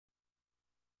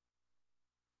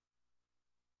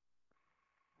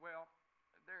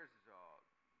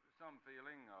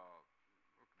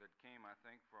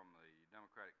think, from the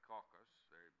Democratic caucus.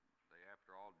 They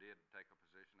after all, did take a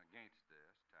position against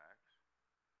this tax.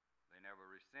 They never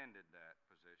rescinded that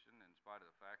position in spite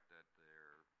of the fact that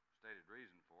their stated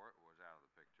reason for it was out of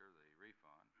the picture, the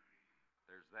refund.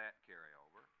 There's that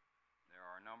carryover. There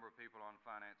are a number of people on the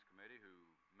Finance Committee who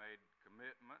made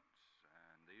commitments,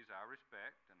 and these I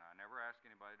respect, and I never ask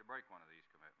anybody to break one of these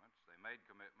commitments. They made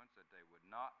commitments that they would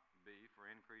not be for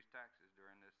increased taxes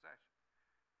during this session.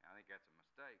 And I think that's a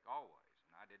mistake always,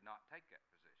 and I did not take that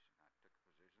position. I took a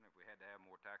position if we had to have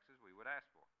more taxes, we would ask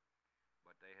for them.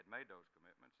 But they had made those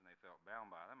commitments, and they felt bound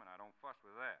by them, and I don't fuss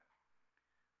with that.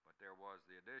 But there was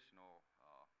the additional,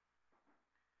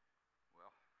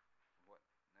 well, what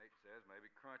Nate says, maybe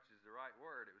crunch is the right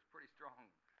word. It was pretty strong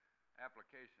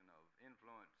application of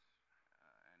influence